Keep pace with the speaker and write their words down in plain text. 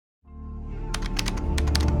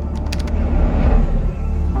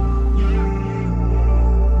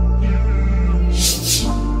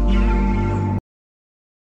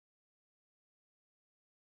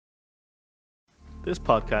This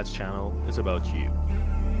podcast channel is about you,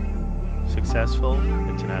 successful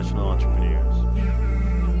international entrepreneurs,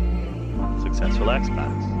 successful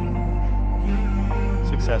expats,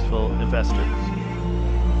 successful investors.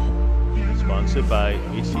 Sponsored by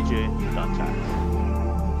HCJ.tax.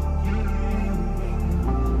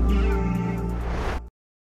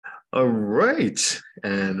 All right,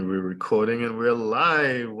 and we're recording and we're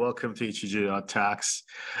live. Welcome to HCJ.tax,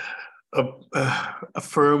 a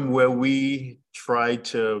firm where we try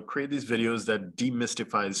to create these videos that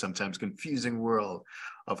demystify the sometimes confusing world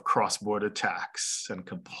of cross-border tax and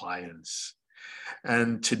compliance.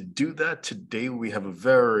 And to do that today, we have a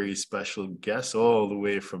very special guest all the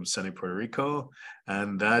way from sunny Puerto Rico,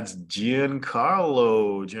 and that's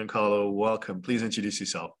Giancarlo. Giancarlo, welcome. Please introduce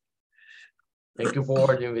yourself. Thank you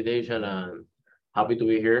for the invitation and happy to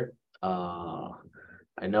be here. I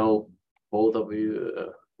know both of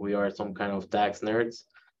you, we are some kind of tax nerds,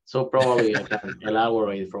 so probably I can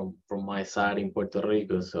elaborate from my side in Puerto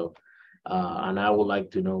Rico. And I would like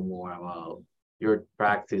to know more about your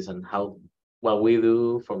practice and how what we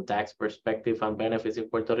do from tax perspective and benefits in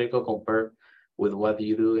Puerto Rico compared with what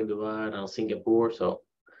you do in Dubai and Singapore. So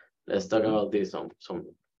let's talk about this some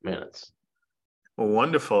minutes. Well,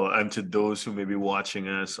 wonderful. And to those who may be watching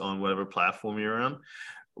us on whatever platform you're on,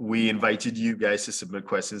 we invited you guys to submit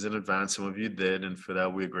questions in advance. Some of you did, and for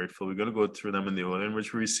that, we're grateful. We're going to go through them in the order in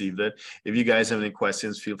which we received it. If you guys have any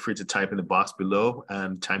questions, feel free to type in the box below,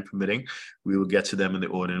 and time permitting, we will get to them in the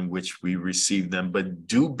order in which we received them. But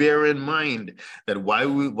do bear in mind that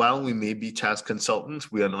while we may be tax consultants,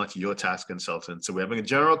 we are not your tax consultants. So we're having a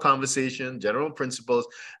general conversation, general principles.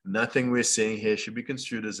 Nothing we're saying here should be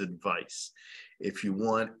construed as advice. If you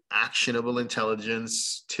want actionable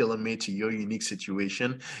intelligence tailor-made to your unique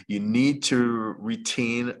situation, you need to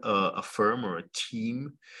retain a firm or a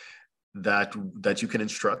team that you can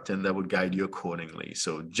instruct and that would guide you accordingly.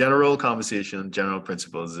 So general conversation, general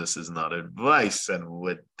principles, this is not advice. And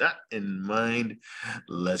with that in mind,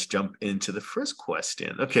 let's jump into the first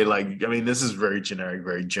question. Okay, this is very generic,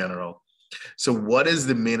 very general. So what is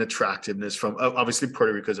the main attractiveness from, obviously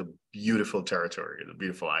Puerto Rico is a beautiful territory, a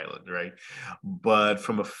beautiful island, right? But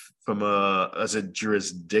from as a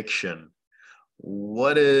jurisdiction,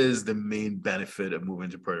 what is the main benefit of moving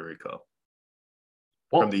to Puerto Rico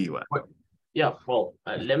from the US?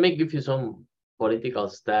 Let me give you some political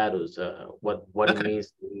status, what it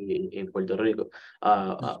means to be in Puerto Rico.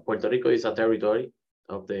 Puerto Rico is a territory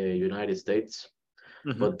of the United States.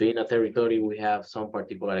 But being a territory, we have some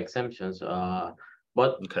particular exemptions.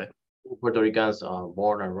 But Puerto Ricans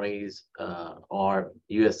born and raised are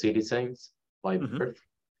U.S. citizens by birth.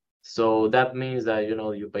 So that means that,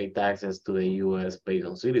 you pay taxes to the U.S. based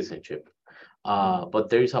on citizenship. But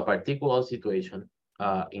there is a particular situation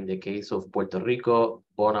in the case of Puerto Rico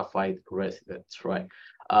bona fide residents, right?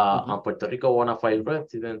 And Puerto Rico bona fide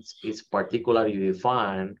residents is particularly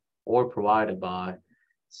defined or provided by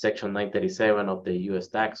Section 937 of the U.S.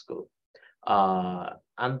 Tax Code.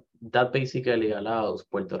 And that basically allows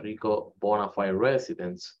Puerto Rico bona fide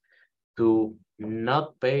residents to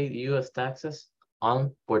not pay U.S. taxes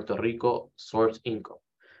on Puerto Rico source income.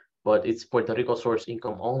 But it's Puerto Rico source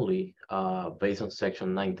income only based on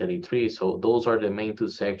Section 933. So those are the main two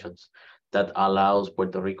sections that allows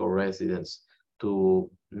Puerto Rico residents to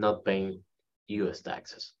not pay U.S.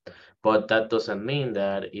 taxes. But that doesn't mean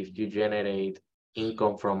that if you generate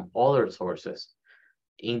income from other sources,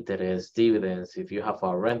 interest, dividends, if you have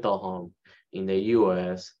a rental home in the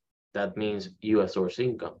US, that means US source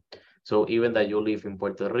income. So even that you live in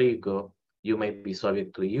Puerto Rico, you may be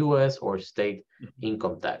subject to US or state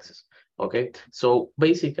income taxes. Okay, so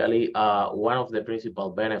basically, one of the principal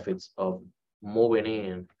benefits of moving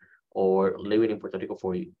in or living in Puerto Rico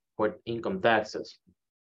for income taxes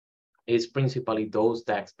is principally those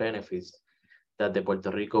tax benefits that the Puerto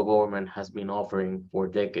Rico government has been offering for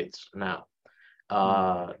decades now.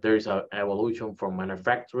 There is an evolution from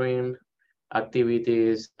manufacturing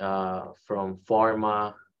activities, from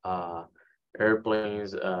pharma,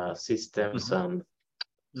 airplanes, systems, and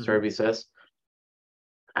services.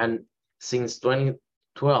 And since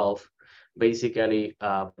 2012, basically,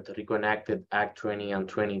 Puerto Rico enacted Act 20 and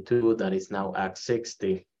 22, that is now Act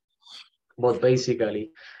 60. But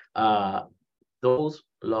basically, those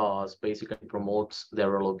laws basically promotes the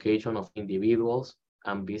relocation of individuals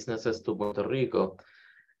and businesses to Puerto Rico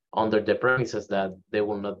under the premises that they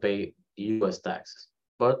will not pay U.S. taxes.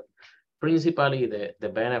 But principally, the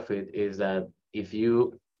benefit is that if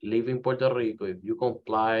you live in Puerto Rico, if you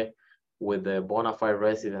comply with the bona fide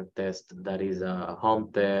resident test, that is a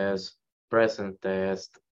home test, present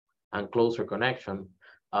test, and closer connection,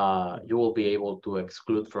 you will be able to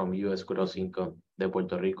exclude from U.S. gross income the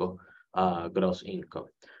Puerto Rico gross income.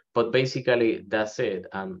 But basically, that's it.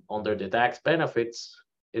 And under the tax benefits,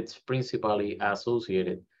 it's principally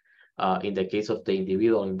associated in the case of the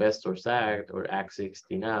Individual Investors Act or Act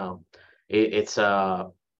 60 now, it's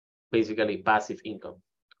basically passive income.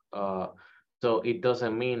 Uh, so it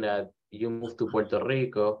doesn't mean that you move to Puerto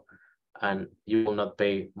Rico and you will not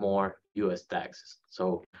pay more US taxes.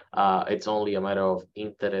 So it's only a matter of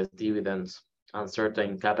interest, dividends, and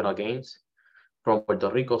certain capital gains from Puerto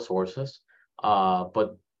Rico sources.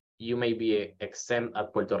 But you may be exempt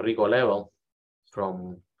at Puerto Rico level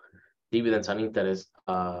from dividends and interest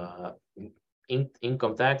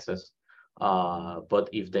income taxes. But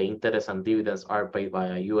if the interest and dividends are paid by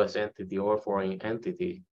a U.S. entity or foreign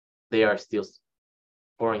entity, they are still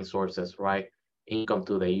foreign sources, right? Income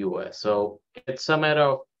to the U.S. So it's a matter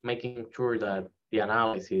of making sure that the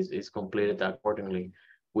analysis is completed accordingly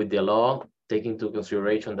with the law, taking into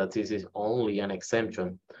consideration that this is only an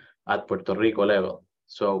exemption at Puerto Rico level.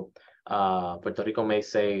 So Puerto Rico may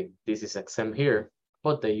say this is exempt here,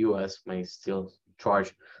 but the U.S. may still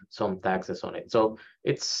charge some taxes on it. So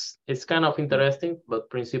it's kind of interesting, but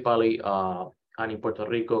principally, and in Puerto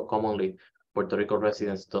Rico, commonly Puerto Rico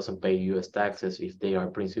residents doesn't pay U.S. taxes if they are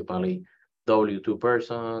principally W-2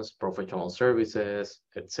 persons, professional services,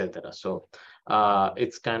 etc. So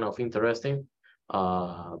it's kind of interesting.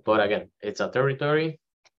 But again, it's a territory.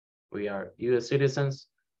 We are U.S. citizens.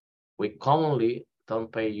 We commonly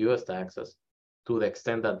don't pay U.S. taxes to the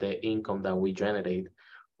extent that the income that we generate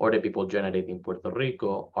or the people generate in Puerto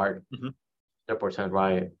Rico are 100%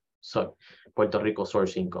 right. So Puerto Rico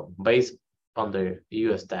source income based on the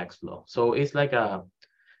U.S. tax law. So it's like a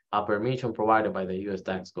permission provided by the U.S.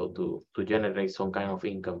 tax code to generate some kind of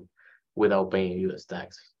income without paying U.S.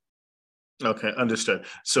 taxes. Okay, understood.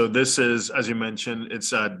 So this is, as you mentioned,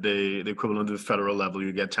 it's at the equivalent of the federal level.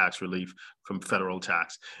 You get tax relief from federal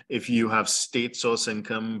tax. If you have state source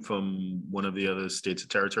income from one of the other states or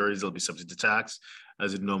territories, it'll be subject to tax,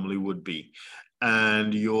 as it normally would be.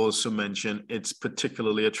 And you also mentioned it's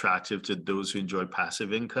particularly attractive to those who enjoy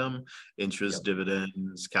passive income, interest,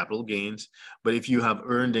 dividends, capital gains. But if you have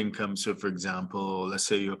earned income, so for example, let's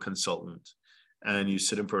say you're a consultant and you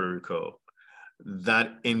sit in Puerto Rico,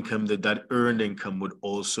 that income, that earned income would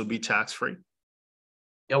also be tax-free?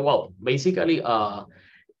 Yeah, well, basically,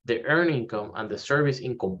 the earned income and the service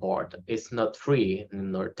income part is not free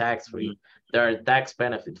nor tax-free. There are tax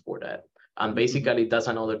benefits for that. And basically, that's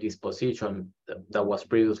another disposition that was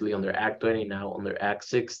previously under Act 20, now under Act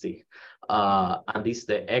 60. And this is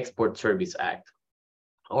the Export Service Act,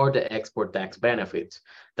 or the export tax benefits,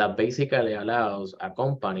 that basically allows a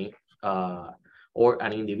company or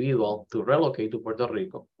an individual to relocate to Puerto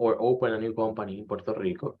Rico or open a new company in Puerto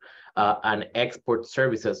Rico and export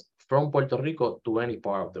services from Puerto Rico to any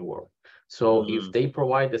part of the world. So if they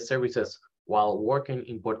provide the services while working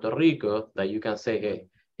in Puerto Rico, that you can say, hey,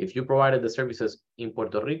 if you provided the services in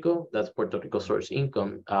Puerto Rico, that's Puerto Rico source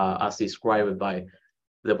income as described by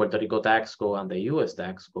the Puerto Rico tax code and the US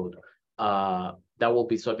tax code. That will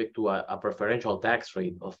be subject to a preferential tax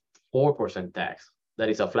rate of 4% tax. That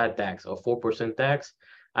is a flat tax of 4% tax.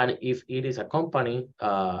 And if it is a company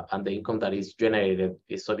and the income that is generated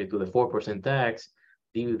is subject to the 4% tax,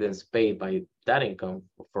 dividends paid by that income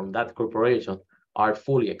from that corporation are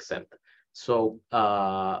fully exempt. So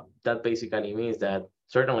that basically means that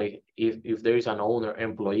certainly if there is an owner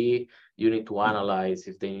employee, you need to analyze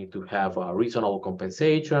if they need to have a reasonable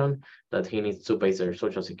compensation, that he needs to pay their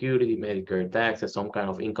Social Security, Medicare taxes, some kind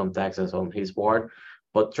of income taxes on his part.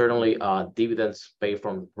 But certainly dividends paid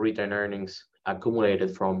from retained earnings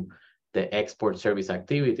accumulated from the export service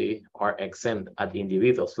activity are exempt at the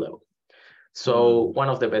individual's level. So one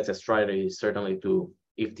of the best strategies is certainly to,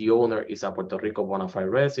 if the owner is a Puerto Rico bona fide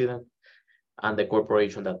resident and the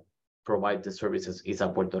corporation that provides the services is a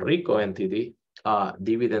Puerto Rico entity,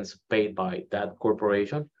 dividends paid by that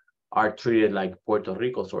corporation are treated like Puerto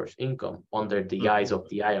Rico source income under the eyes of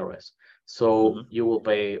the IRS. So you will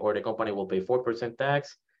pay, or the company will pay 4%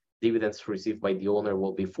 tax. Dividends received by the owner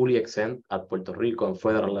will be fully exempt at Puerto Rico and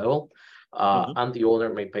federal level. And the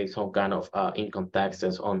owner may pay some kind of income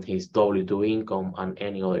taxes on his W-2 income and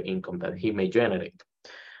any other income that he may generate.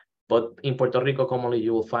 But in Puerto Rico, commonly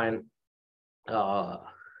you will find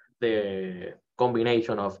the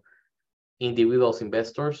combination of individuals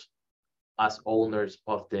investors as owners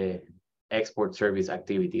of the export service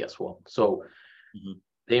activity as well. So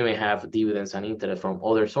they may have dividends and interest from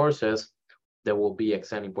other sources that will be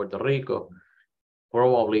exempt in Puerto Rico,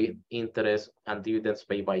 probably interest and dividends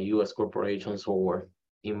paid by U.S. corporations or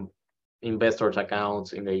in investors'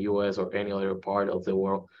 accounts in the US or any other part of the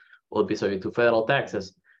world will be subject to federal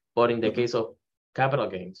taxes. But in the case of capital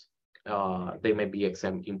gains, they may be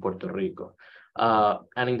exempt in Puerto Rico.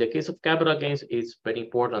 And in the case of capital gains, it's very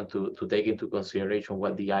important to take into consideration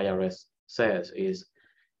what the IRS says is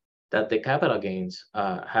that the capital gains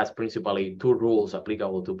has principally two rules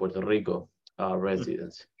applicable to Puerto Rico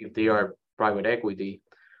residents. If they are private equity,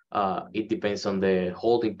 it depends on the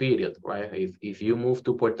holding period, right? If you move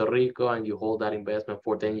to Puerto Rico and you hold that investment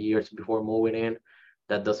for 10 years before moving in,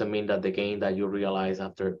 that doesn't mean that the gain that you realize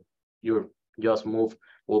after you just move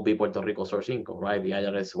will be Puerto Rico source income, right? The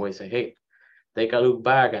IRS always say, hey, take a look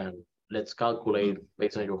back and let's calculate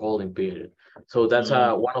based on your holding period. So that's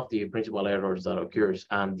one of the principal errors that occurs.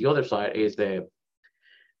 And the other side is the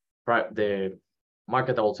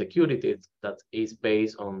marketable securities that is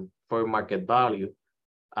based on fair market value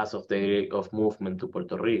as of the date of movement to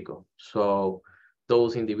Puerto Rico. So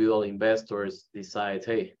those individual investors decide,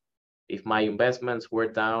 hey, if my investments were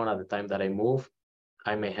down at the time that I move,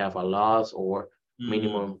 I may have a loss or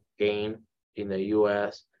minimum gain in the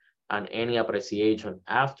US, and any appreciation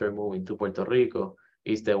after moving to Puerto Rico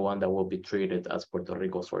is the one that will be treated as Puerto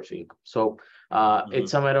Rico source income. So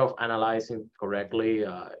it's a matter of analyzing correctly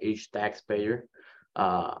each taxpayer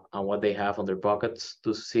and what they have on their pockets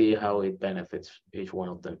to see how it benefits each one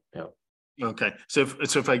of them. Yeah. Okay, so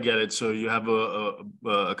if I get it, so you have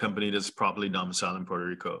a company that's properly domiciled in Puerto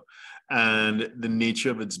Rico, and the nature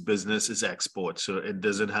of its business is export, so it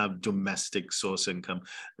doesn't have domestic source income.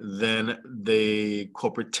 Then the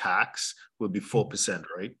corporate tax would be 4%,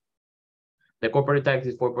 right? The corporate tax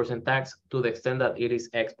is 4% tax to the extent that it is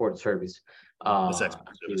export service. It's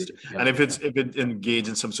export service. Yeah. And if it engaged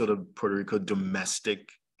in some sort of Puerto Rico domestic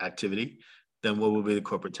activity, then what will be the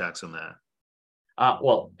corporate tax on that?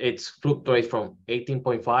 Well, it's fluctuates from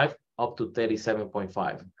 18.5 up to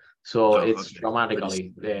 37.5. So it's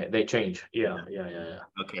dramatically, they change. Yeah.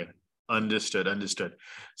 Okay. Understood.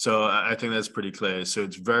 So I think that's pretty clear. So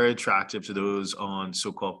it's very attractive to those on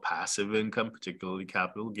so-called passive income, particularly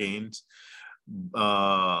capital gains.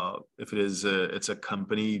 If it's a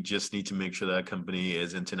company, you just need to make sure that company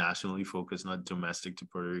is internationally focused, not domestic to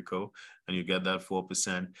Puerto Rico, and you get that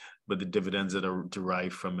 4%. But the dividends that are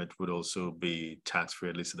derived from it would also be tax-free,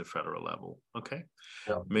 at least at the federal level. Okay,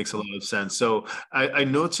 makes a lot of sense. So I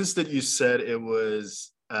noticed that you said it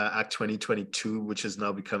was Act 2022, which has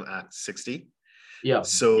now become Act 60. Yeah.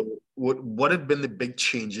 So what have been the big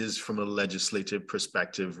changes from a legislative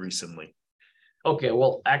perspective recently? Okay,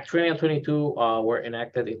 well, Act 20 and 22 were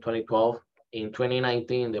enacted in 2012. In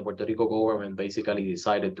 2019, the Puerto Rico government basically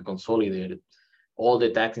decided to consolidate all the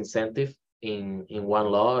tax incentive in one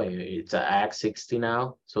law. It's an Act 60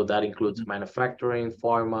 now. So that includes manufacturing,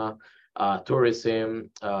 pharma, tourism,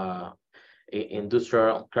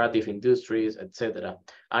 industrial, creative industries, etc.,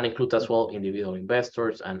 and includes as well individual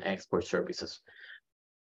investors and export services.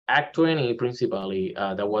 Act 20, principally,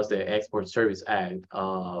 that was the Export Service Act,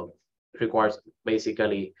 requires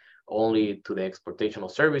basically only to the exportation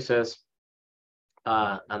of services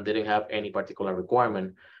and didn't have any particular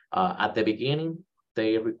requirement. At the beginning,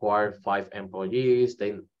 they required 5 employees.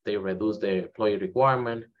 They reduced the employee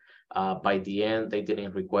requirement. By the end, they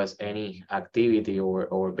didn't request any activity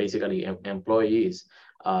or basically employees.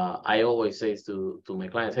 I always say to my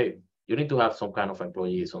clients, hey, you need to have some kind of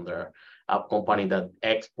employees on there. A company that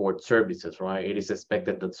exports services, right? It is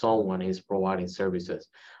expected that someone is providing services.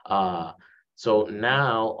 So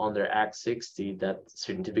now under Act 60, that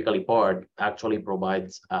certificate part actually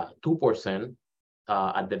provides 2%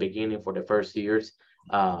 at the beginning for the first years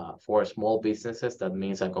for small businesses. That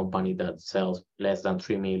means a company that sells less than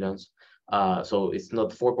 3 million. So it's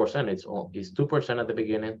not 4%, it's 2% at the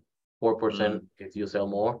beginning, 4% if you sell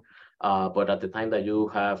more. But at the time that you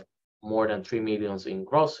have more than 3 million in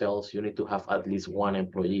gross sales, you need to have at least 1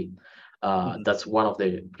 employee. That's one of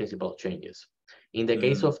the principal changes. In the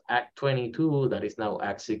case of Act 22, that is now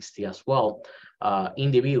Act 60 as well,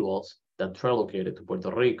 individuals that relocated to Puerto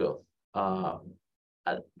Rico,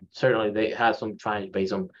 certainly they have some change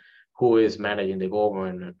based on who is managing the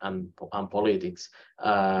government and politics.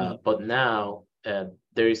 But now there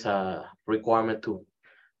is a requirement to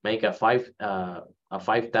make a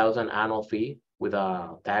 5,000 annual fee with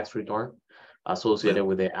a tax return associated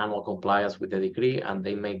with the annual compliance with the decree, and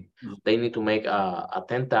they need to make a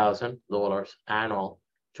 $10,000 annual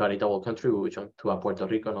charitable contribution to a Puerto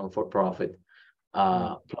Rican non-for-profit,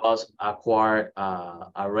 plus acquire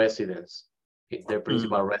a residence, their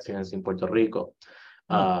principal residence in Puerto Rico,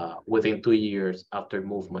 within 2 years after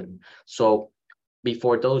movement. So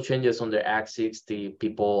before those changes under Act 60,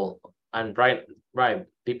 people and right,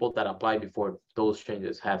 people that apply before those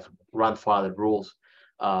changes have grandfather rules,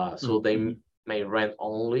 so they may rent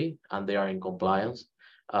only, and they are in compliance.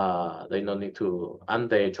 They don't need to, and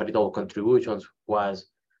the charitable contributions was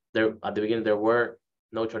there at the beginning. There were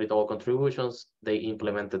no charitable contributions. They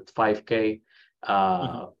implemented 5K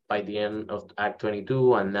by the end of Act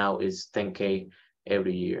 22, and now it's 10K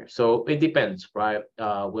every year. So it depends, right?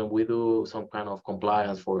 When we do some kind of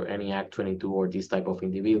compliance for any Act 22 or this type of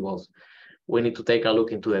individuals, we need to take a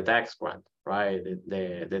look into the tax grant, right?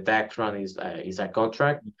 The tax grant is a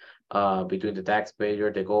contract between the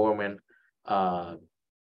taxpayer, the government,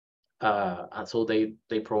 and so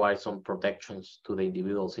they provide some protections to the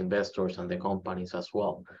individuals, investors, and the companies as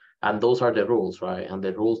well. And those are the rules, right? And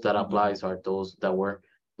the rules that applies are those that were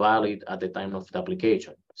valid at the time of the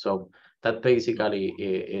application. So that basically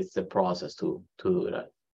is the process to do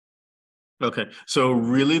that. Okay, so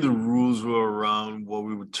really the rules were around what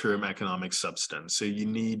we would term economic substance. So you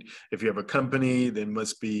need, if you have a company, there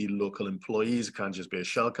must be local employees. It can't just be a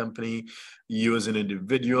shell company. You as an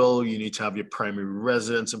individual, you need to have your primary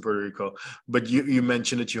residence in Puerto Rico. But you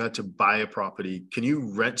mentioned that you had to buy a property. Can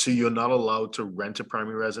you rent? So you're not allowed to rent a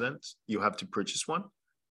primary residence? You have to purchase one?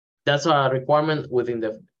 That's a requirement within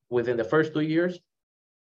the first 2 years.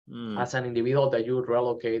 As an individual that you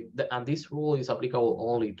relocate, and this rule is applicable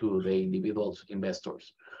only to the individuals,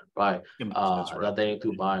 investors, right? That they need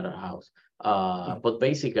to buy their house. But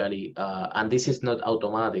basically, and this is not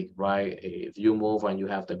automatic, right? If you move and you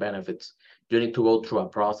have the benefits, you need to go through a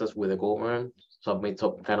process with the government, submit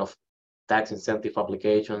some kind of tax incentive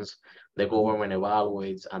applications. The government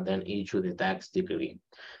evaluates and then issue the tax decree.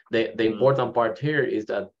 The important part here is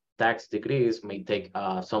that tax decrees may take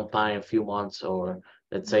some time, few months, or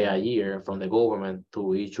let's say a year from the government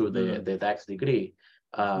to issue the tax decree,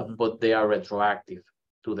 but they are retroactive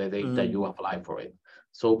to the date that you apply for it.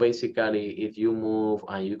 So basically, if you move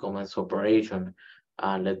and you commence operation,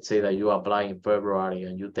 and let's say that you apply in February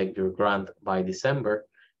and you take your grant by December,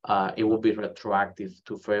 it will be retroactive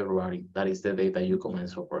to February. That is the date that you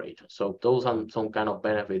commence operation. So those are some kind of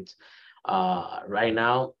benefits. Right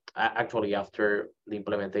now, actually, after the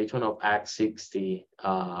implementation of Act 60,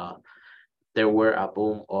 there were a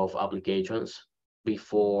boom of applications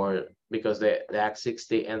because the Act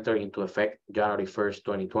 60 entered into effect January 1st,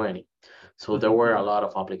 2020. So there were a lot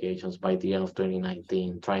of applications by the end of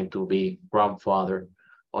 2019 trying to be grandfathered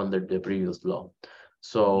under the previous law.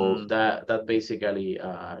 So that basically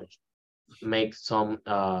makes some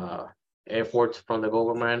efforts from the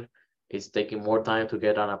government. It's taking more time to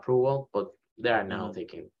get an approval, but they are now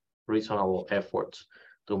taking reasonable efforts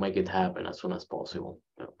to make it happen as soon as possible.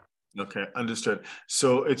 Yeah. Okay, understood.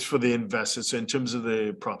 So it's for the investors. So in terms of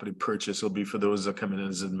the property purchase, it'll be for those that come in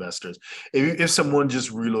as investors. If someone just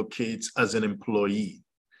relocates as an employee,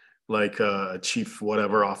 like a chief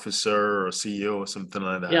whatever officer or CEO or something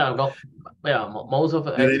like that. Yeah, well, yeah, most of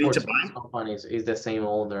the Do they need export to buy? companies is the same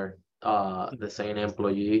owner, the same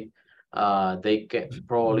employee. They get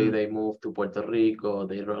probably they move to Puerto Rico,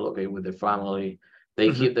 they relocate with their family. They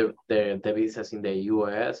keep the business in the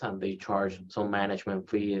US and they charge some management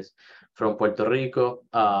fees from Puerto Rico.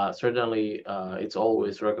 Certainly, it's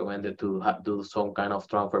always recommended to do some kind of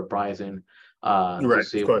transfer pricing to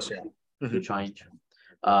see Of course, yeah. to change.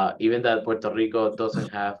 Even that Puerto Rico doesn't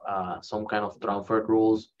have some kind of transfer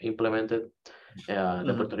rules implemented.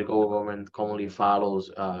 The Puerto Rico government commonly follows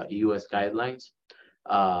US guidelines.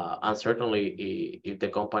 And certainly, if the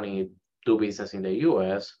company do business in the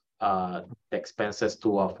US, the expenses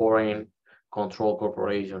to a foreign control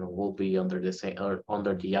corporation will be under the same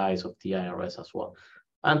under the eyes of the IRS as well.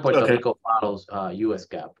 And Puerto Rico follows US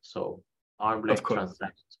GAAP, so arm's length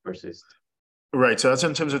transactions persist. Right. So that's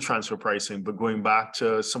in terms of transfer pricing. But going back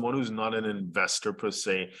to someone who's not an investor per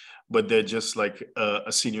se, but they're just like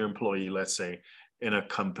a senior employee, let's say, in a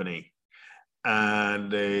company.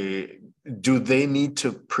 And do they need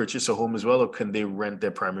to purchase a home as well, or can they rent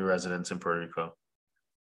their primary residence in Puerto Rico?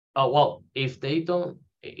 Well, if they don't,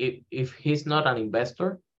 if he's not an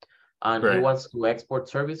investor and he wants to export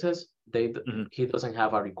services, he doesn't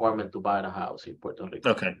have a requirement to buy a house in Puerto Rico.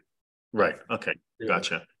 Okay. Right. Okay.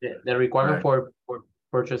 Gotcha. The requirement for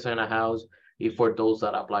purchasing a house is for those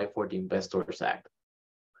that apply for the Investors Act.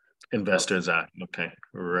 Investors Act. Okay.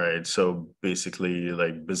 Right. So basically,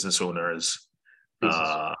 like business owners.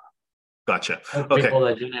 Gotcha. Okay. People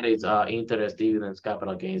that generate interest, dividends,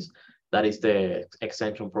 capital gains. That is the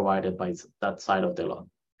exemption provided by that side of the law.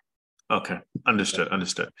 Okay. Understood.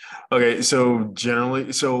 Okay.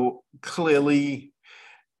 So clearly,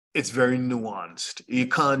 it's very nuanced. You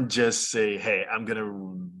can't just say, hey, I'm going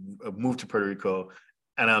to move to Puerto Rico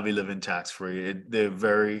and I'll be living tax-free. They're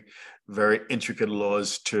very, very intricate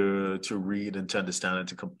laws to read and to understand and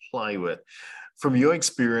to comply with. From your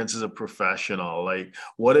experience as a professional, like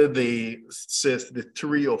what are the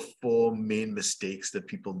 3 or 4 main mistakes that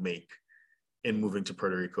people make in moving to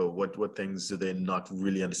Puerto Rico? What things do they not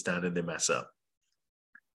really understand and they mess up?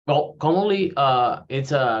 Well, commonly,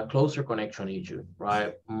 it's a closer connection issue,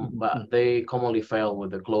 right? But they commonly fail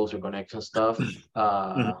with the closer connection stuff.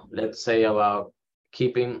 Mhm. Let's say about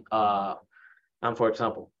keeping, and for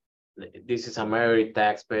example, this is a married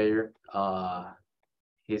taxpayer.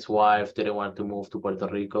 His wife didn't want to move to Puerto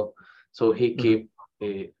Rico, so he Mhm. keep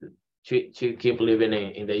she keep living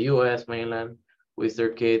in the U.S. mainland with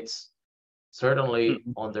their kids. Certainly,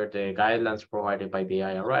 Mhm. under the guidelines provided by the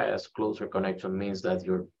IRS, closer connection means that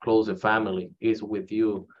your closest family is with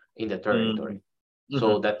you in the territory. Mhm. So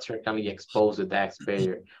Mhm. that certainly exposes the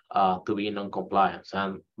taxpayer to be non-compliance.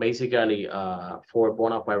 And basically, for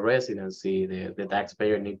bona fide residency, the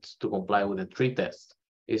taxpayer needs to comply with the 3 tests.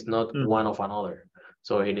 It's not Mhm. one of another.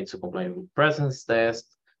 So he needs to comply with presence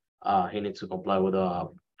test. He needs to comply with a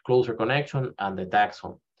closer connection and the tax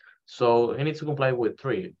home. So he needs to comply with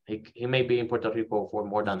 3. He may be in Puerto Rico for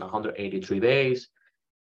more than 183 days.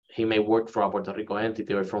 He may work for a Puerto Rico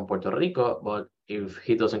entity or from Puerto Rico, but if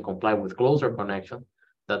he doesn't comply with closer connection,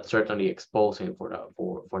 that certainly exposes him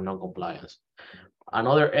for non-compliance.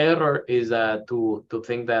 Another error is to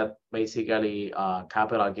think that basically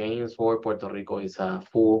capital gains for Puerto Rico is a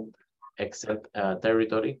full exempt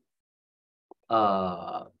territory.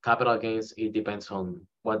 Capital gains, it depends on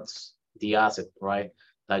what's the asset, right,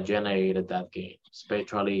 that generated that gain,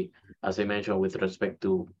 especially as I mentioned with respect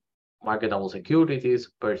to marketable securities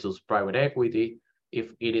versus private equity.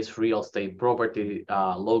 If it is real estate property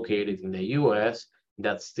located in the US,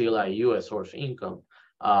 that's still a US source income.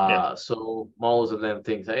 Yeah. So most of them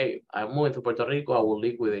think, hey, I'm moving to Puerto Rico, I will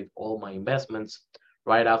liquidate all my investments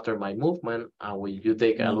right after my movement. And when you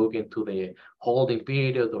take a Mhm. look into the holding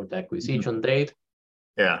period or the Mhm. acquisition date,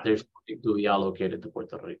 Yeah. there's nothing to be allocated to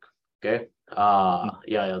Puerto Rico. Okay.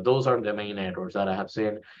 Yeah, those are the main errors that I have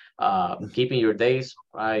seen. Keeping your days,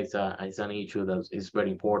 right? It's an issue that is very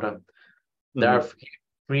important. There are Mhm.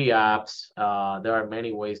 free apps. There are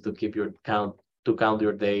many ways to keep your count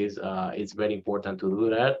your days. It's very important to do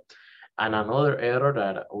that. And another error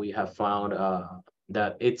that we have found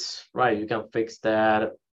that it's right, you can fix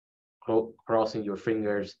that crossing your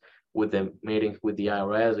fingers with the meetings with the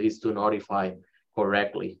IRS is to notify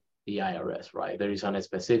correctly the IRS, right? There is a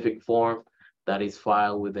specific form that is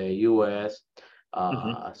filed with the US.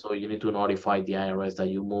 Mhm. So you need to notify the IRS that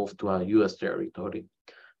you moved to a US territory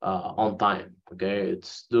on time. Okay,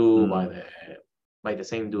 it's due Mhm. by the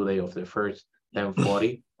same due date of the first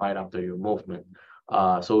 1040 right after your movement.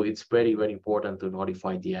 So it's very, very important to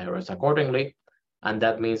notify the IRS accordingly. And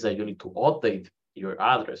that means that you need to update your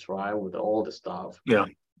address, right, with all the stuff. Yeah.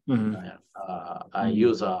 Mhm. And Mhm.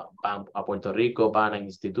 use a Puerto Rico banking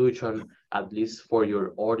institution, at least for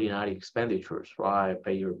your ordinary expenditures, right?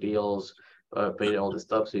 Pay your bills, pay all the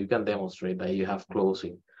stuff so you can demonstrate that you have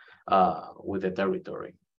closing with the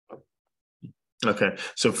territory. Okay.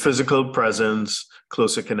 So physical presence,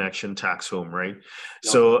 closer connection, tax home, right?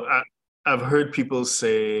 Yep. So I've heard people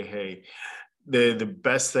say, hey, the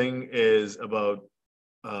best thing is about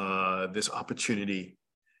this opportunity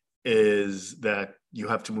is that you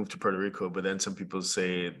have to move to Puerto Rico. But then some people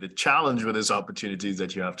say the challenge with this opportunity is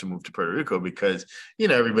that you have to move to Puerto Rico because,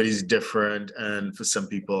 everybody's different. And for some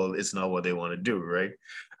people, it's not what they want to do, right?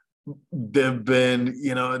 There've been,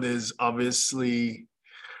 there's obviously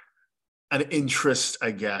an interest,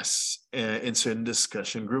 I guess, in certain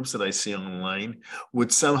discussion groups that I see online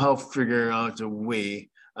would somehow figure out a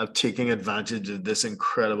way of taking advantage of this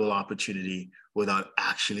incredible opportunity without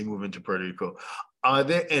actually moving to Puerto Rico. Are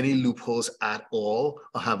there any loopholes at all,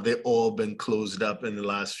 or have they all been closed up in the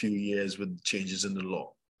last few years with changes in the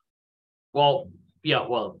law? Well, yeah,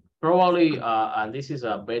 well, probably, and this is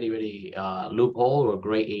a very, very loophole or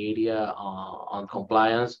gray area on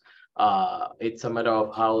compliance. It's a matter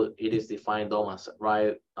of how it is defined as,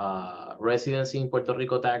 right? Residency in Puerto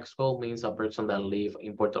Rico tax code means a person that live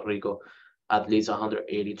in Puerto Rico at least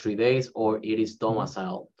 183 days, or it is Mhm.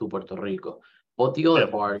 domiciled to Puerto Rico. But the other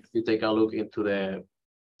Yeah. part, if you take a look into the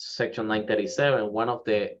Section 937, one of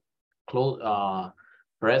the close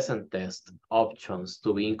present test options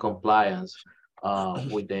to be in compliance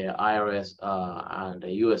with the IRS and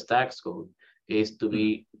the US tax code is to Mhm.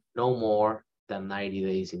 be no more than 90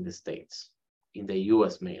 days in the States, in the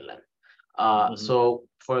US mainland. Mhm. So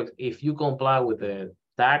for if you comply with the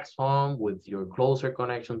tax form, with your closer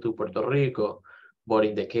connection to Puerto Rico, But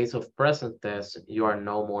in the case of present test, you are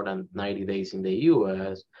no more than 90 days in the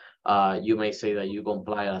US. You may say that you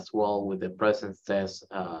comply as well with the present test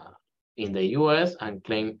in the US and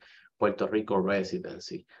claim Puerto Rico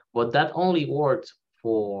residency. But that only works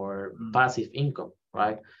for passive income,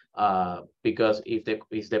 right? Because if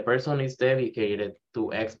the person is dedicated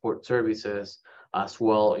to export services as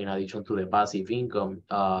well, in addition to the passive income,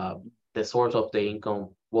 the source of the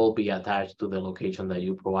income will be attached to the location that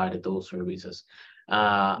you provided those services.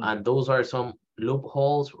 And those are some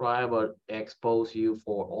loopholes, right? But expose you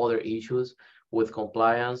for other issues with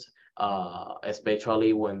compliance,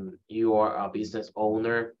 especially when you are a business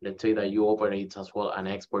owner. Let's say that you operate as well an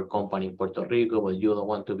export company in Puerto Rico, but you don't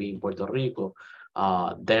want to be in Puerto Rico.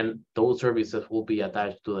 Then those services will be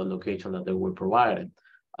attached to the location that they were provided.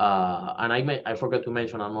 And I forgot to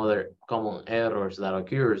mention another common errors that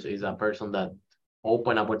occurs is a person that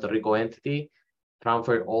open a Puerto Rico entity,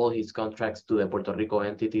 transfer all his contracts to the Puerto Rico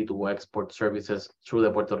entity to export services through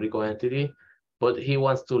the Puerto Rico entity, but he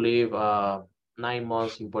wants to live 9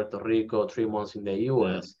 months in Puerto Rico, 3 months in the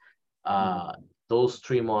US. Those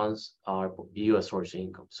 3 months are US source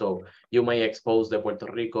income. So you may expose the Puerto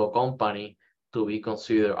Rico company to be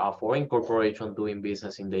considered a foreign corporation doing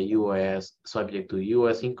business in the US, subject to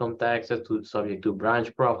US income taxes, subject to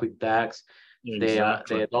branch profit tax.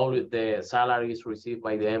 Exactly. The salaries received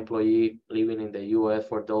by the employee living in the US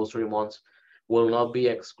for those 3 months will not be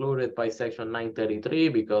excluded by Section 933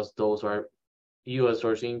 because those are US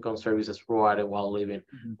source income services provided while living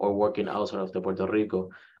or working outside of the Puerto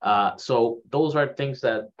Rico. So those are things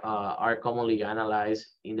that are commonly analyzed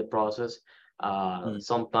in the process.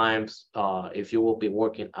 Sometimes if you will be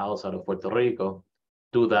working outside of Puerto Rico,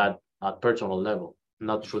 do that at personal level,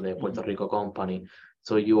 not through the Puerto Rico company.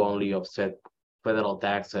 So you only offset federal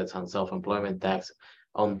taxes and self-employment tax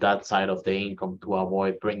on that side of the income to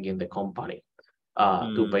avoid bringing the company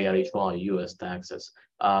to pay additional US taxes.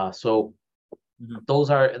 So those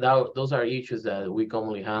are issues that we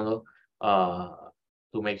commonly handle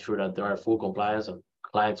to make sure that there are full compliance and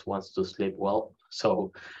clients wants to sleep well.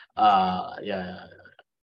 So yeah.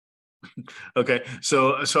 Okay,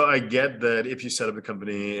 so I get that if you set up a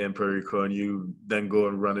company in Puerto Rico and you then go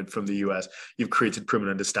and run it from the US, you've created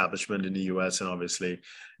permanent establishment in the US, and obviously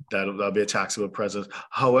that'll be a taxable presence.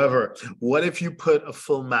 However, what if you put a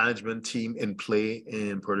full management team in play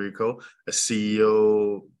in Puerto Rico, a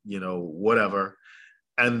CEO, whatever,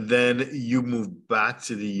 and then you move back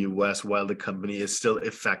to the US while the company is still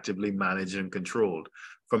effectively managed and controlled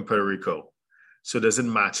from Puerto Rico? So does it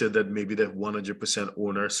matter that maybe the 100%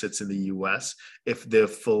 owner sits in the US if they're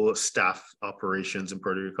full staff operations in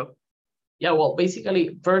Puerto Rico? Yeah, well,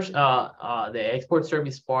 basically, first, the export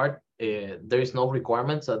service part, there is no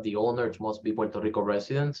requirements that the owners must be Puerto Rico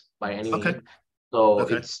residents by any means. So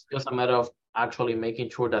it's just a matter of actually making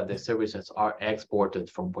sure that the services are exported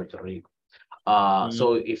from Puerto Rico. So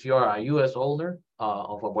if you are a US owner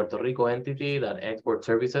of a Puerto Rico entity that exports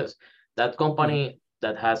services, that company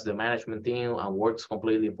that has the management team and works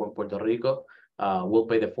completely from Puerto Rico will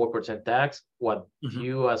pay the 4% tax. What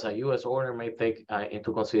you as a US owner may take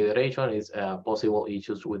into consideration is possible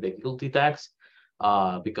issues with the GILTI tax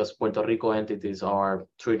because Puerto Rico entities are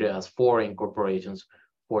treated as foreign corporations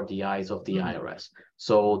for the eyes of the IRS.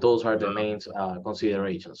 So those are the main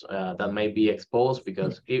considerations that may be exposed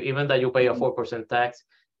because even that you pay a 4% tax,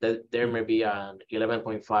 that there may be an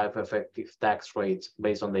 11.5 effective tax rate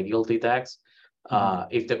based on the GILTI tax.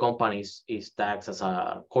 If the company is taxed as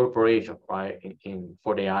a corporation, right,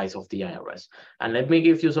 for the eyes of the IRS. And let me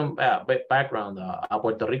give you some background. A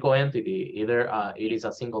Puerto Rico entity, either it is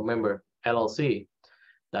a single member LLC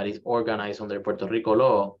that is organized under Puerto Rico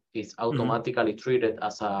law, is automatically treated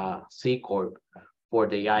as a C Corp for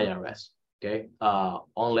the IRS, okay?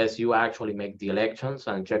 Unless you actually make the elections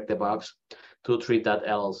and check the box to treat that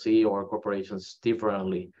LLC or corporations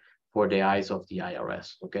differently for the eyes of the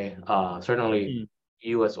IRS, okay? Certainly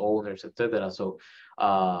US owners, etc. So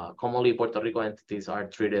commonly Puerto Rico entities are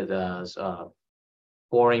treated as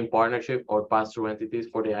foreign partnership or pass-through entities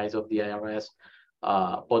for the eyes of the IRS.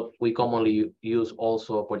 But we commonly use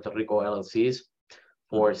also Puerto Rico LLCs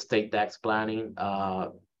for state tax planning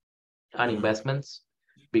and investments,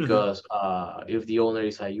 because if the owner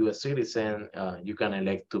is a US citizen, you can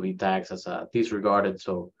elect to be taxed as a disregarded.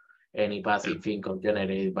 So any passive income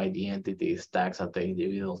generated by the entity is taxed at the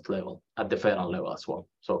individual level, at the federal level as well.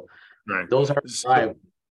 So those are five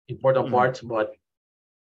important parts, but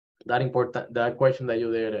that question that you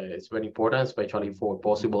did is very important, especially for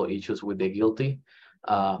possible issues with the GILTI,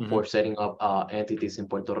 for setting up entities in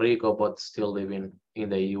Puerto Rico, but still living in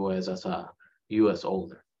the US as a US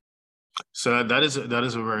owner. So that is a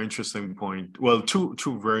very interesting point. Well,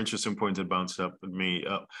 two very interesting points that bounced up with me.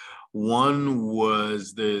 One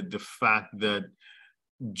was the fact that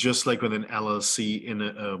just like with an LLC in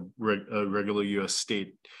a regular U.S.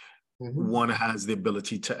 state, one has the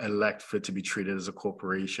ability to elect for it to be treated as a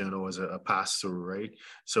corporation or as a pass-through, right?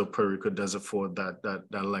 So Puerto Rico does afford that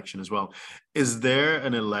election as well. Is there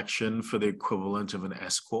an election for the equivalent of an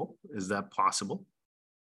S corp? Is that possible?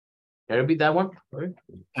 Can you repeat that one? Sorry?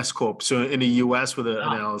 S corp. So in the U.S. with an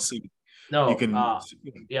LLC, No, you can.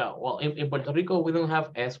 yeah, well, in Puerto Rico, we don't have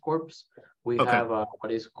S corps. We Okay. have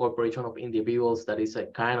what is corporation of individuals. That is a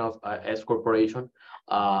kind of S corporation.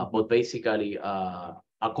 But basically,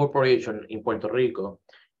 a corporation in Puerto Rico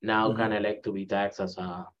now can elect to be taxed as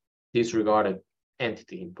a disregarded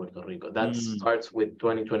entity in Puerto Rico. That starts with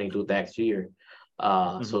 2022 tax year.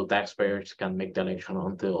 So taxpayers can make the election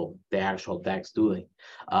until the actual tax due date.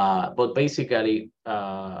 But basically,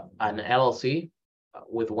 an LLC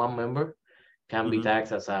with one member can be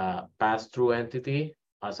taxed as a pass-through entity,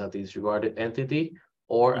 as a disregarded entity,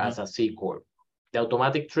 or as a C corp. The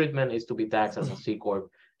automatic treatment is to be taxed as a C corp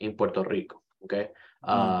in Puerto Rico. Okay,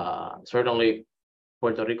 certainly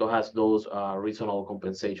Puerto Rico has those reasonable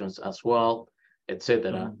compensations as well,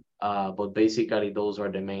 etc. But basically, those are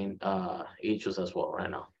the main issues as well right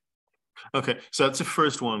now. Okay, so that's the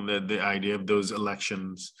first one, the idea of those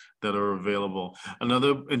elections that are available.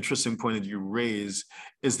 Another interesting point that you raise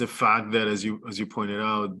is the fact that, as you pointed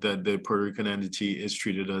out, that the Puerto Rican entity is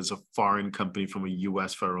treated as a foreign company from a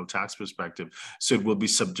U.S. federal tax perspective, so it will be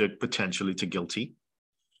subject potentially to GILTI,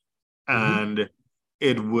 and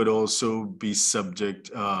it would also be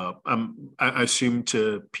subject, I assume,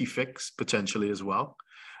 to PFIX potentially as well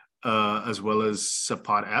as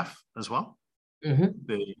Subpart F as well.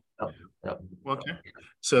 Okay,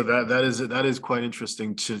 so that is quite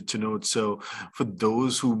interesting to note. So for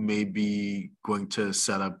those who may be going to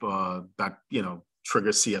set up that,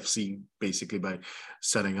 trigger CFC basically by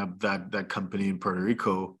setting up that company in Puerto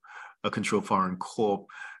Rico, a controlled foreign corp,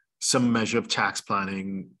 some measure of tax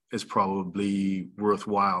planning is probably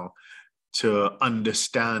worthwhile to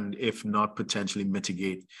understand, if not potentially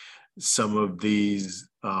mitigate, some of these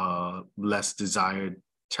less desired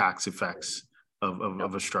tax effects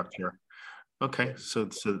of a structure. Okay, so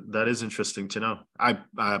that is interesting to know. I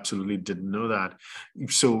absolutely didn't know that.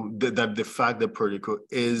 So that the fact that Puerto Rico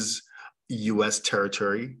is U.S.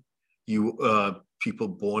 territory, people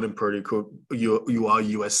born in Puerto Rico, you are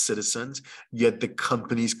U.S. citizens, yet the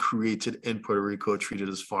companies created in Puerto Rico are treated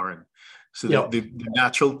as foreign. So the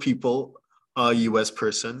natural people are U.S.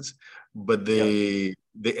 persons, but the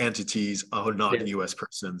entities are not U.S.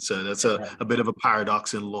 persons. So that's a bit of a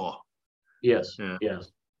paradox in law. Yes.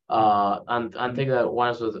 And I think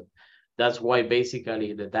that that's why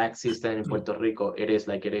basically the tax system in Puerto Rico, it is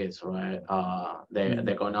like it is, right? The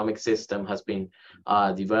economic system has been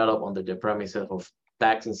developed under the premises of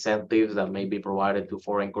tax incentives that may be provided to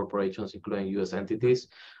foreign corporations, including U.S. entities.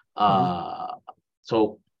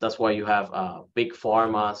 So that's why you have big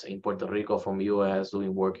pharmas in Puerto Rico from U.S.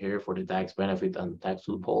 doing work here for the tax benefit and tax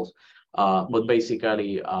loopholes. But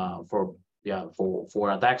basically, for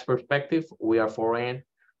a tax perspective, we are foreign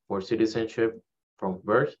for citizenship from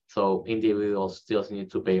birth. So individuals still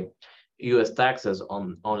need to pay U.S. taxes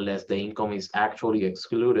unless the income is actually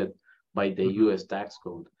excluded by the U.S. tax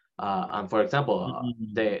code. And for example,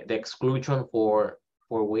 the exclusion for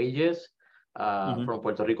wages from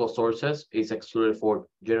Puerto Rico sources is excluded for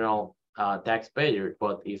general taxpayer.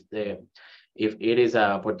 But if it is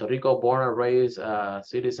a Puerto Rico born and raised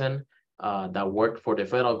citizen that worked for the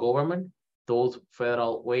federal government, those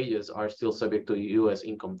federal wages are still subject to U.S.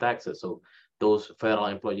 income taxes. So those federal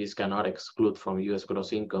employees cannot exclude from U.S.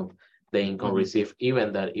 gross income the income received,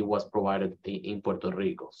 even that it was provided in Puerto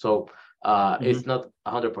Rico. So it's not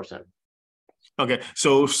 100%. Okay,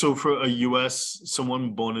 so for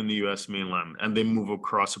someone born in the U.S. mainland and they move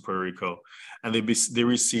across to Puerto Rico, and they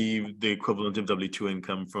receive the equivalent of W-2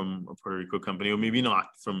 income from a Puerto Rico company, or maybe not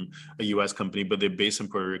from a U.S. company, but they're based in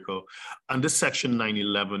Puerto Rico. Under Section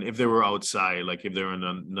 911, if they were outside, like if they're in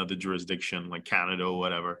another jurisdiction like Canada or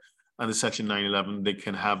whatever, under Section 911, they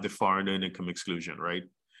can have the foreign earned income exclusion, right?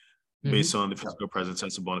 Based on the physical presence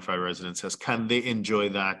as a bona fide residence. Can they enjoy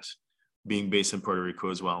that? Being based in Puerto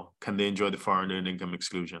Rico as well, can they enjoy the foreign earned income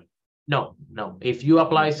exclusion? No. If you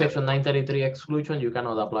apply Section 933 exclusion, you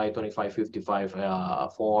cannot apply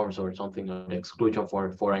 2555 forms or something of the exclusion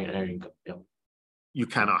for foreign earned income. You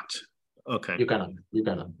cannot. Okay. You cannot.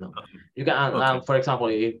 No. Okay. You can. For example,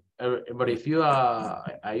 if you are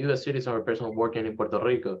a U.S. citizen or person working in Puerto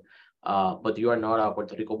Rico, but you are not a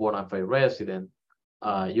Puerto Rico born and raised resident,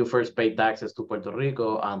 you first pay taxes to Puerto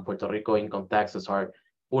Rico, and Puerto Rico income taxes are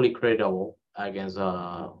fully creditable against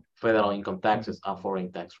federal income taxes and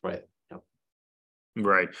foreign tax credit. Yep.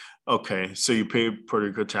 Right. Okay. So you pay Puerto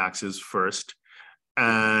Rico taxes first.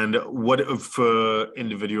 And what for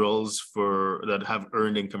individuals for that have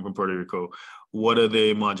earned income from Puerto Rico, what are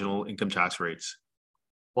the marginal income tax rates?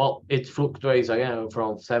 Well, it fluctuates again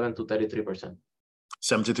from 7 to 33%.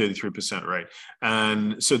 7 to 33%, right?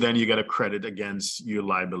 And so then you get a credit against your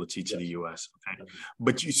liability to Yes. the US. Okay. Yes.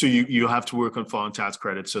 But you have to work on foreign tax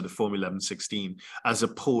credits, so the Form 1116, as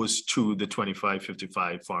opposed to the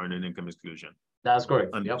 2555 foreign and income exclusion. That's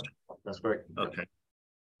correct. Yep, Understood. that's correct. Yep. Okay.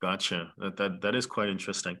 Gotcha. That is quite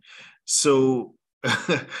interesting. So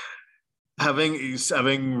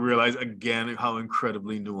having realized again how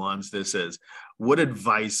incredibly nuanced this is, what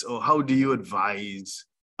advice or how do you advise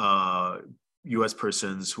US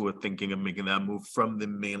persons who are thinking of making that move from the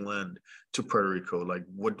mainland to Puerto Rico? Like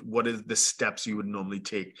what is the steps you would normally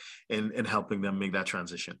take in helping them make that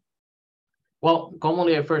transition? Well,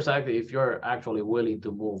 commonly at first act, if you're actually willing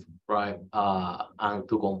to move, right, and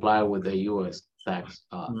to comply with the U.S. tax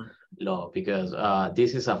law, because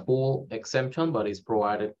this is a full exemption, but it's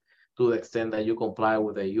provided to the extent that you comply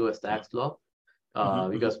with the U.S. tax law.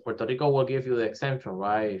 Because Puerto Rico will give you the exemption,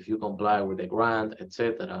 right, if you comply with the grant,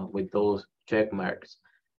 etc., with those check marks.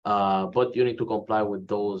 But you need to comply with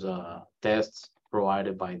those tests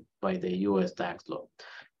provided by the U.S. tax law.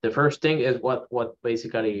 The first thing is what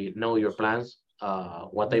basically know your plans.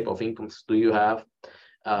 What type of incomes do you have,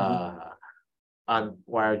 and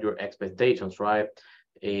what are your expectations, right?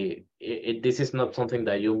 This is not something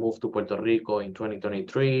that you move to Puerto Rico in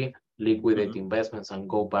 2023, liquidate investments, and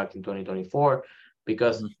go back in 2024,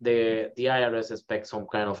 because the IRS expects some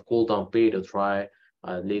kind of cool down periods, right?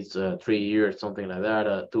 At least 3 years, something like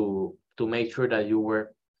that, to make sure that you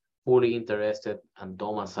were fully interested and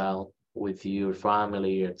domiciled with your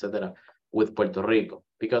family, etc., with Puerto Rico.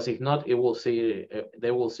 Because if not, they will see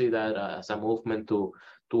that as a movement to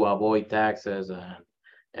avoid taxes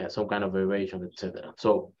and some kind of evasion, etc.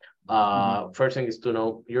 So first thing is to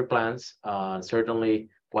know your plans. Certainly,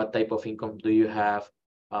 what type of income do you have?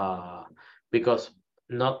 Because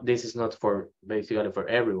this is not for basically for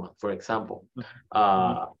everyone. For example,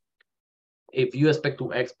 if you expect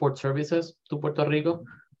to export services to Puerto Rico,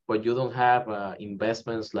 but you don't have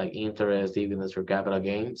investments like interest, dividends, or capital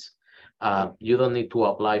gains, you don't need to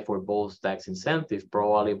apply for both tax incentives.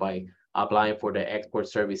 Probably by applying for the export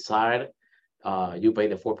service side, you pay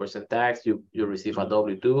the 4% tax, you receive a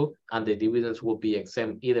W-2, and the dividends will be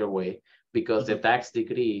exempt either way, because the tax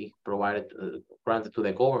decree provided granted to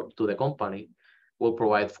the company will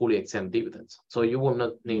provide fully exempt dividends. So you will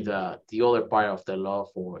not need the other part of the law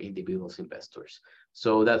for individuals investors.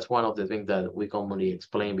 So that's one of the things that we commonly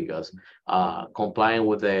explain, because complying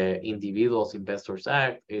with the Individuals Investors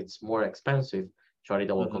Act, it's more expensive.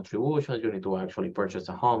 Charitable contributions, you need to actually purchase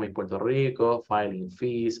a home in Puerto Rico, filing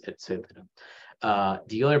fees, etc.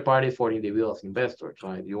 The other part is for individuals investors,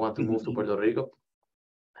 right? You want to move to Puerto Rico,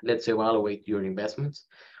 let's evaluate your investments.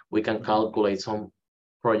 We can calculate some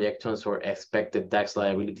projections or expected tax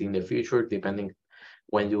liability in the future, depending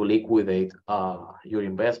when you liquidate your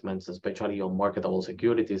investments, especially on marketable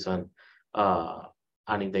securities and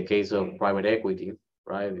in the case of private equity,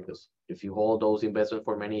 right? Because if you hold those investments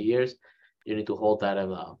for many years, you need to hold that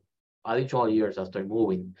additional years after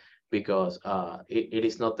moving, because it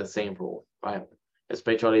is not the same rule, right?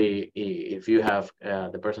 Especially if you have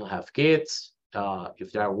the person have kids,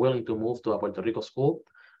 if they are willing to move to a Puerto Rico school,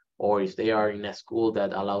 or if they are in a school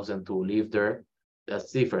that allows them to live there,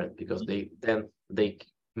 that's different, because they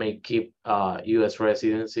may keep U.S.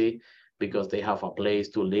 residency because they have a place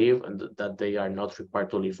to live, and that they are not required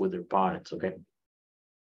to live with their parents, okay?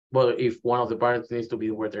 But if one of the parents needs to be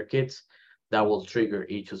with their kids, that will trigger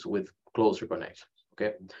issues with closer connections,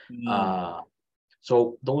 okay?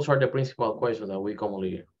 So those are the principal questions that we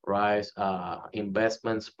commonly raise.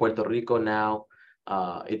 Investments, Puerto Rico now,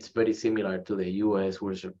 it's very similar to the US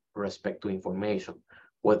with respect to information.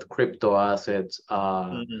 With crypto assets,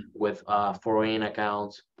 with foreign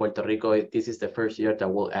accounts, Puerto Rico, this is the first year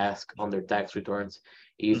that will ask on their tax returns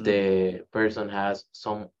if the person has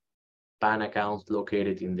some PAN accounts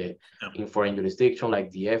located in foreign jurisdiction,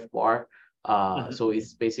 like the FBAR. So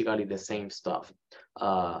it's basically the same stuff.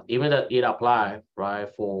 Even that it applies, right,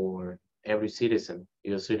 for every citizen,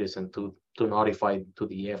 US citizen, to notify to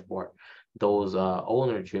the FBAR those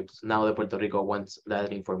ownerships. Now the Puerto Rico wants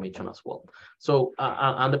that information as well. So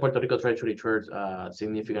and the Puerto Rico Treasury shares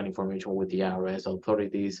significant information with the IRS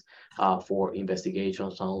authorities for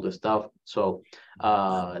investigations and all this stuff. So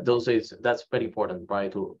that's very important,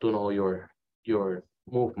 right, to know your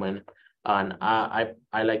movement, and I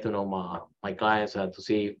like to know my clients to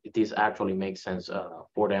see if this actually makes sense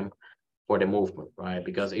for them for the movement, right?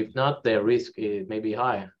 Because if not, the risk may be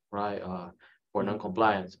high, right? For Mhm.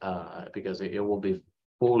 non-compliance, because it will be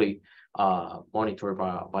fully monitored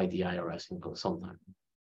by the IRS in some time.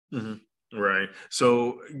 Mhm. Right.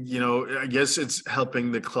 So, I guess it's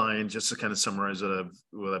helping the client, just to kind of summarize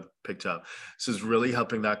what I've picked up. So it's really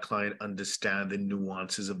helping that client understand the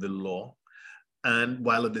nuances of the law. And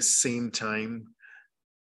while at the same time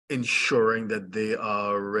ensuring that they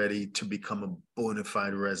are ready to become a bona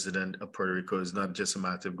fide resident of Puerto Rico, is not just a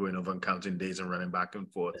matter of going over and counting days and running back and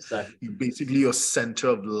forth. Exactly. You basically, your center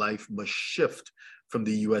of life must shift from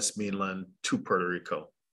the US mainland to Puerto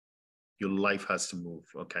Rico. Your life has to move.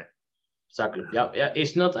 Okay. Exactly. Yeah, yeah.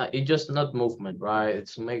 It's just not movement, right?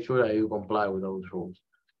 It's make sure that you comply with those rules.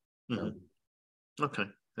 Mhm. Okay,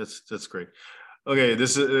 that's great. Okay,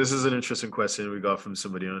 this is an interesting question we got from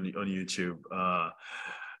somebody on YouTube.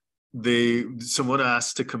 Someone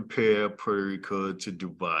asked to compare Puerto Rico to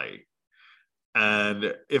Dubai,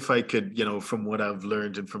 and if I could, from what I've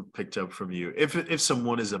learned and from picked up from you, if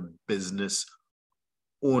someone is a business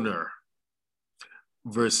owner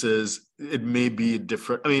versus, it may be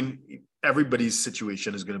different. I mean, everybody's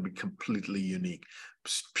situation is going to be completely unique,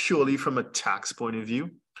 purely from a tax point of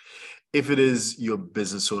view. If it is your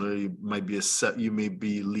business owner, you may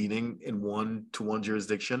be leaning in one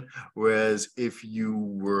jurisdiction, whereas if you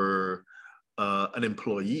were an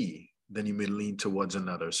employee, then you may lean towards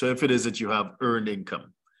another. So if it is that you have earned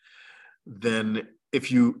income, then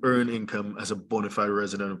if you earn income as a bona fide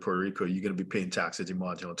resident of Puerto Rico, you're going to be paying tax at your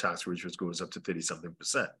marginal tax rate, which goes up to 30 something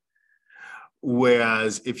percent.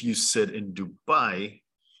 Whereas if you sit in Dubai,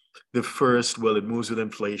 it moves with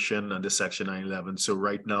inflation under Section 911. So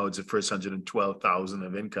right now, it's the first 112,000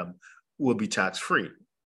 of income will be tax free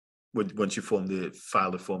once you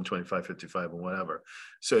file the form 2555 or whatever.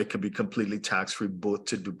 So it could be completely tax free both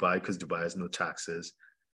to Dubai, because Dubai has no taxes.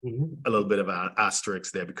 Mm-hmm. A little bit of an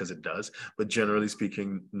asterisk there because it does, but generally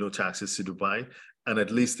speaking, no taxes to Dubai. And at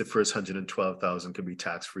least the first 112,000 can be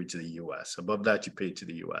tax free to the US. Above that, you pay to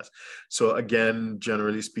the US. So again,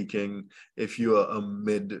 generally speaking, if you are a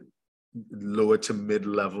lower to mid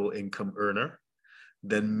level income earner,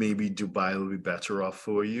 then maybe Dubai will be better off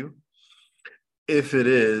for you. If it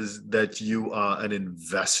is that you are an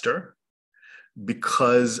investor,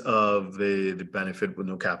 because of the benefit with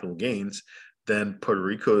no capital gains, then Puerto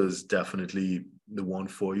Rico is definitely the one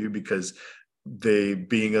for you, because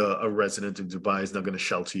being a resident of Dubai is not going to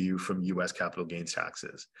shelter you from US capital gains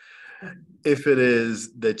taxes. If it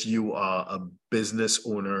is that you are a business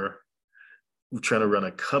owner trying to run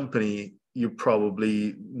a company, you're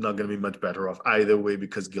probably not going to be much better off either way,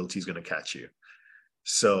 because guilty is going to catch you.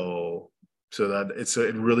 So that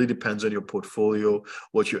it really depends on your portfolio,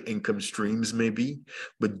 what your income streams may be.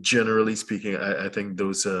 But generally speaking, I think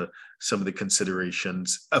those are some of the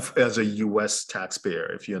considerations as a U.S.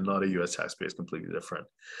 taxpayer. If you're not a U.S. taxpayer, it's completely different.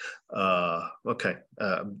 Okay.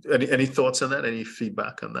 Any thoughts on that? Any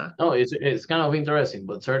feedback on that? No, it's kind of interesting,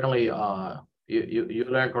 but certainly you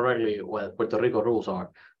learn correctly what Puerto Rico rules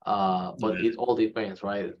are. But Yeah. it all depends,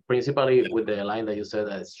 right? Principally with the line that you said,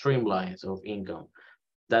 that streamlines of income,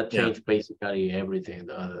 that Yeah. changed basically everything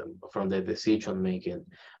from the decision making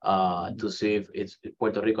to see if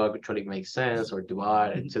Puerto Rico actually makes sense or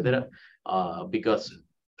divide, etc. Because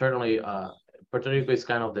certainly Puerto Rico is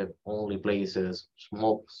kind of the only places,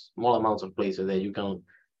 small amounts of places that you can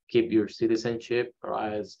keep your citizenship,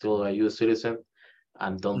 right? Still a U.S. citizen,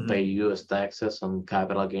 and don't Mhm. pay U.S. taxes on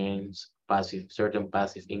capital gains, certain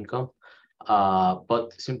passive income. But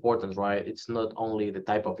it's important, right? It's not only the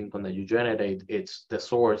type of income that you generate, it's the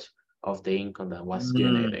source of the income that was Mhm.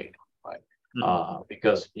 generated, right? Mhm.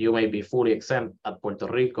 Because you may be fully exempt at Puerto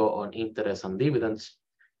Rico on interest and dividends,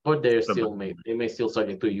 but they may still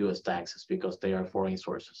subject to U.S. taxes because they are foreign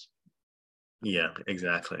sources. Yeah,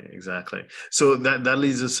 exactly. So that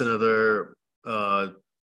leads us to another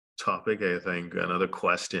topic, I think, another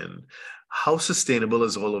question. How sustainable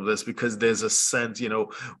is all of this? Because there's a sense,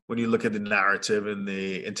 when you look at the narrative in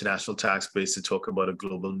the international tax space, they talk about a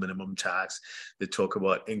global minimum tax. They talk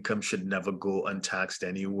about income should never go untaxed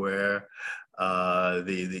anywhere.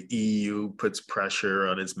 The EU puts pressure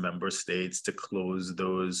on its member states to close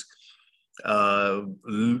those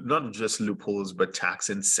not just loopholes, but tax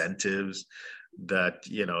incentives that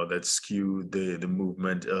skew the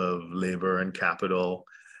movement of labor and capital.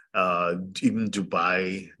 Even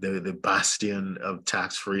Dubai, the bastion of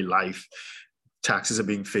tax-free life, taxes are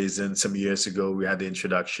being phased in. Some years ago, we had the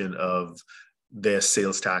introduction of their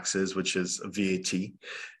sales taxes, which is VAT.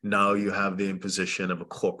 Now you have the imposition of a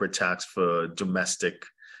corporate tax for domestic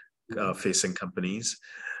facing companies.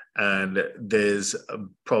 And there's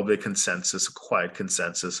probably a consensus, a quiet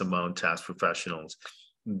consensus among tax professionals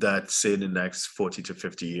that say in the next 40 to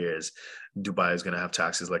 50 years, Dubai is going to have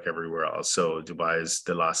taxes like everywhere else. So Dubai is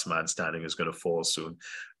the last man standing, is going to fall soon.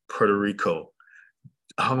 Puerto Rico,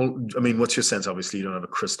 what's your sense? Obviously, you don't have a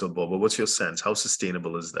crystal ball, but what's your sense? How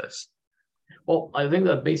sustainable is this? Well, I think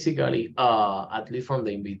that basically, at least from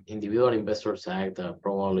the individual investor side,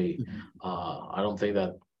 probably, I don't think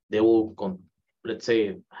that they will, let's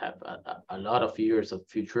say, have a lot of years of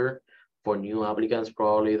future for new applicants.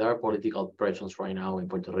 Probably there are political pressures right now in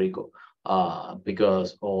Puerto Rico,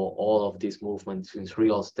 because all of these movements in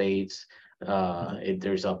real estates,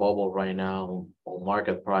 there's a bubble right now on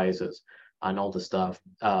market prices and all the stuff.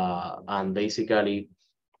 And basically,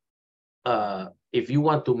 if you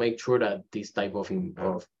want to make sure that this type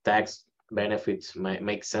of tax benefits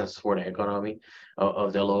make sense for the economy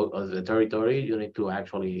of the territory, you need to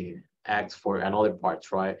actually ask for another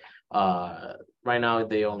parts, right? Right now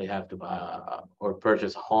they only have to or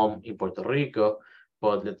purchase a home in Puerto Rico,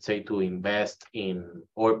 but let's say to invest in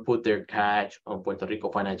or put their cash on Puerto Rico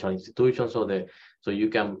financial institutions, so you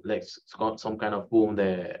can like some kind of boom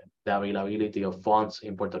the availability of funds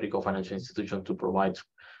in Puerto Rico financial institution to provide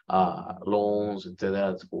loans,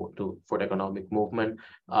 etc., for the economic movement.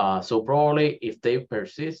 So probably if they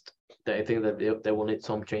persist, I think that they will need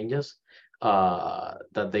some changes,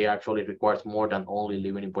 that they actually requires more than only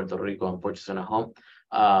living in Puerto Rico and purchasing a home.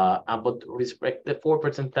 But respect the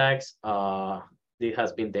 4% tax, it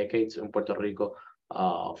has been decades in Puerto Rico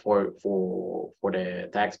for the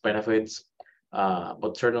tax benefits,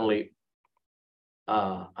 but certainly,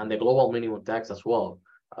 and the global minimum tax as well.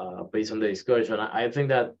 Based on the discussion, I think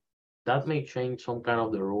that may change some kind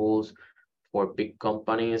of the rules for big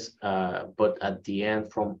companies. But at the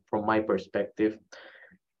end, from my perspective,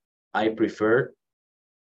 I prefer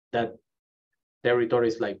that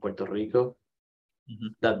territories like Puerto Rico,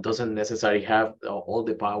 that doesn't necessarily have all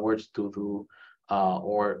the powers to do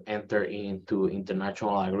or enter into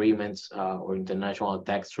international agreements or international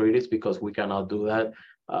tax treaties, because we cannot do that.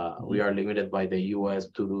 We are limited by the U.S.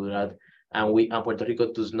 to do that. And Puerto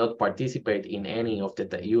Rico does not participate in any of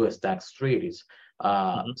the U.S. tax treaties.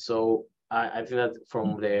 So I think that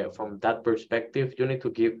from that perspective, you need to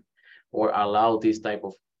give or allow these type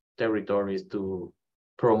of territories to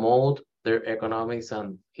promote their economics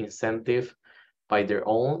and incentive by their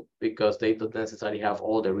own, because they don't necessarily have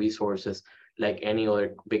all the resources like any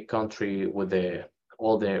other big country with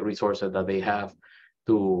all the resources that they have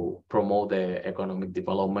to promote the economic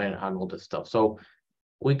development and all the stuff. So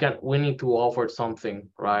we need to offer something,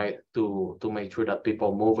 right, to make sure that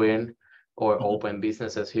people move in or open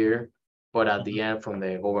businesses here. But at the end, from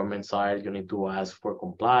the government side, you need to ask for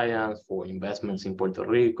compliance, for investments in Puerto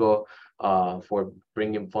Rico, for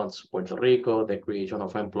bringing funds to Puerto Rico, the creation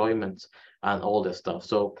of employment, and all this stuff.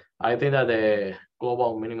 So I think that the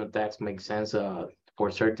global minimum tax makes sense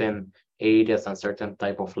for certain areas and certain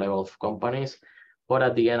type of level of companies. But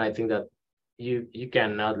at the end, I think that you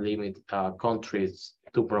cannot limit countries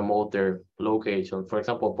to promote their location. For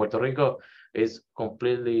example, Puerto Rico is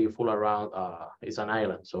completely full around, it's an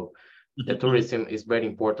island. So the tourism is very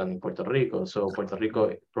important in Puerto Rico. So Puerto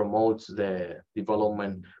Rico promotes the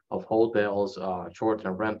development of hotels,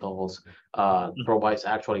 short-term rentals, provides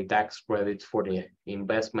actually tax credits for the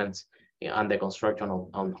investments and the construction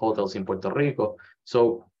of hotels in Puerto Rico.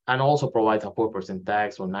 So, and also provides a 4%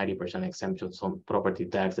 tax or 90% exemptions on property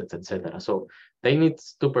taxes, etc. So they need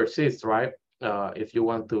to persist, right? If you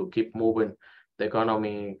want to keep moving the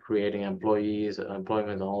economy, creating employees,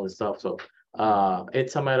 employment, and all this stuff. So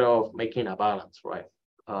it's a matter of making a balance, right?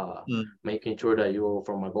 Making sure that you,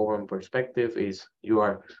 from a government perspective, you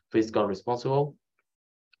are fiscal responsible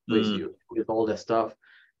with all the stuff.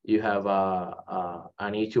 You have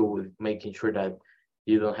an issue with making sure that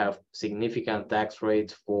you don't have significant tax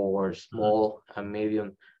rates for small and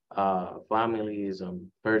medium families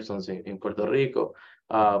and persons in Puerto Rico,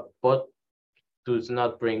 but does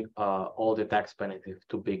not bring all the tax benefits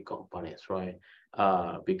to big companies, right?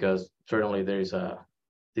 Because certainly there is a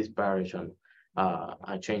disparity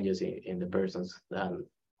and changes in the persons and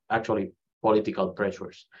actually political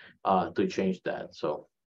pressures to change that. So.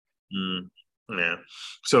 Yeah.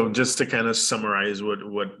 So just to kind of summarize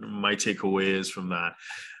what my takeaway is from that,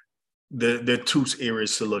 there are two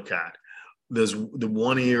areas to look at. There's the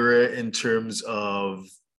one area in terms of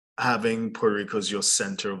having Puerto Rico as your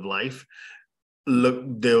center of life. Look,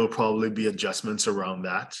 there will probably be adjustments around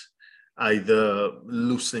that, either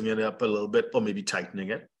loosening it up a little bit or maybe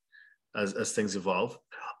tightening it. as things evolve.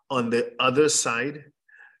 On the other side,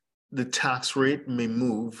 the tax rate may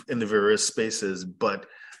move in the various spaces, but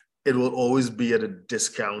it will always be at a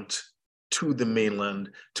discount to the mainland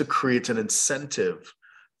to create an incentive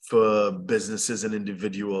for businesses and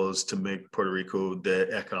individuals to make Puerto Rico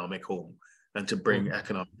their economic home and to bring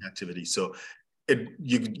economic activity. So it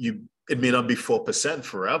may not be 4%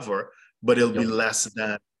 forever, but it'll be less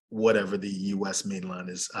than whatever the U.S. mainland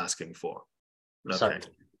is asking for. Okay.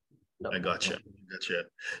 I gotcha.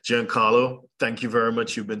 Giancarlo, thank you very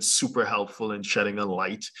much. You've been super helpful in shedding a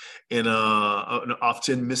light in an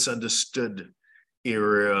often misunderstood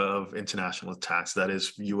area of international tax, that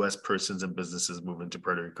is U.S. persons and businesses moving to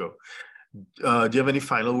Puerto Rico. Do you have any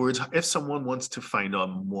final words? If someone wants to find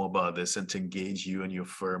out more about this and to engage you and your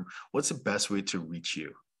firm, what's the best way to reach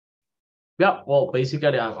you? Yeah, well,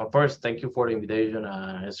 basically, first, thank you for the invitation.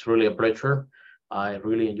 It's really a pleasure. I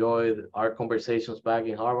really enjoyed our conversations back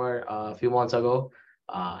in Harvard a few months ago,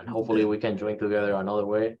 and hopefully we can join together another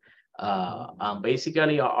way.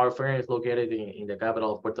 Basically, our firm is located in the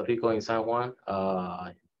capital of Puerto Rico, in San Juan.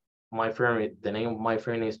 My firm, the name of my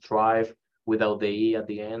firm is Thrive, without the E at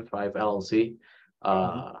the end, Thrive LLC.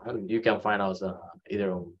 And you can find us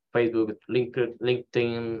either on Facebook,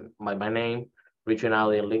 LinkedIn, my name, reaching out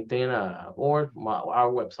in LinkedIn, or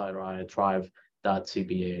our website, right,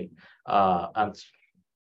 thrive.cpa. And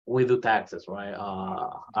we do taxes, right?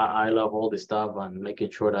 I love all this stuff and making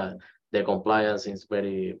sure that the compliance is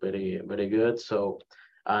very, very, very good. So,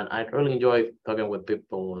 and I really enjoy talking with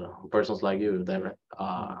people, persons like you that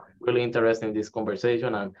are really interested in this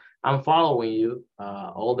conversation. And I'm following you,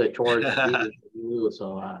 all the short videos you do,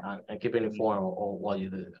 so I'm keeping informed on what you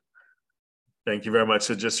do. Thank you very much.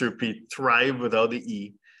 So just to repeat, Thrive without the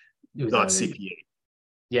E, .cpa.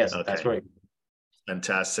 Yes, okay. That's right.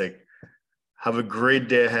 Fantastic. Have a great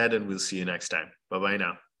day ahead, and we'll see you next time. Bye-bye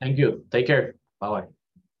now. Thank you. Take care. Bye-bye.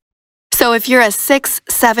 So if you're a 6,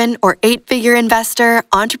 7, or 8-figure investor,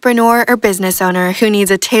 entrepreneur, or business owner who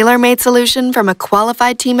needs a tailor-made solution from a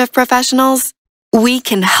qualified team of professionals, we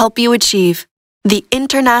can help you achieve the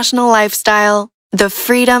international lifestyle, the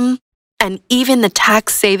freedom, and even the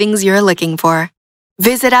tax savings you're looking for.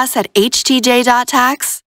 Visit us at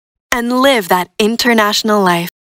htj.tax and live that international life.